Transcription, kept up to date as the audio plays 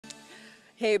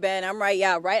Hey Ben, I'm right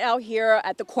out here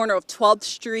at the corner of 12th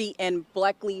Street and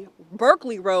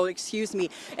Berkeley Road, excuse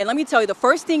me. And let me tell you, the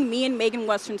first thing me and Megan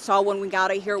Western saw when we got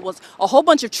out here was a whole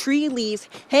bunch of tree leaves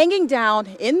hanging down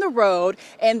in the road,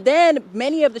 and then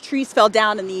many of the trees fell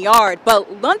down in the yard. But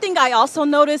one thing I also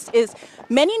noticed is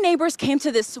many neighbors came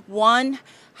to this one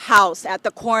house at the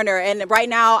corner, and right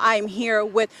now I'm here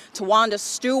with Tawanda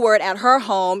Stewart at her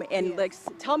home. And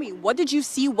tell me, what did you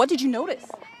see? What did you notice?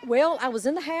 Well, I was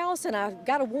in the house and I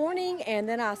got a warning, and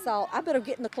then I thought I better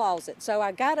get in the closet. So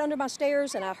I got under my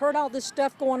stairs and I heard all this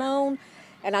stuff going on,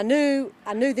 and I knew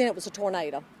then it was a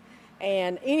tornado.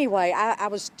 And anyway, I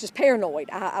was just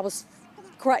paranoid. I was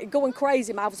going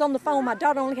crazy. I was on the phone. My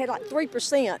daughter only had like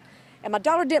 3%. And my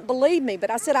daughter didn't believe me,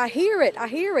 but I said, I hear it,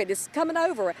 it's coming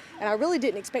over. And I really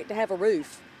didn't expect to have a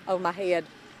roof over my head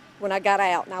when I got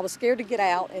out, and I was scared to get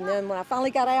out. And then when I finally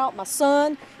got out, my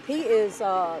son, he is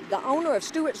the owner of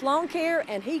Stewart's Lawn Care,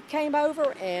 and he came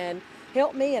over and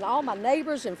helped me, and all my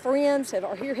neighbors and friends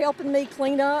are here helping me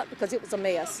clean up because it was a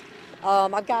mess.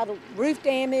 I've got roof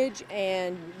damage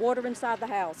and water inside the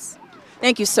house.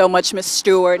 Thank you so much, Ms.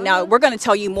 Stewart. Now, we're going to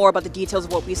tell you more about the details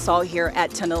of what we saw here at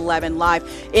 1011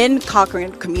 Live in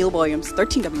Cochran. Camille Williams,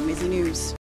 13 WMAZ News.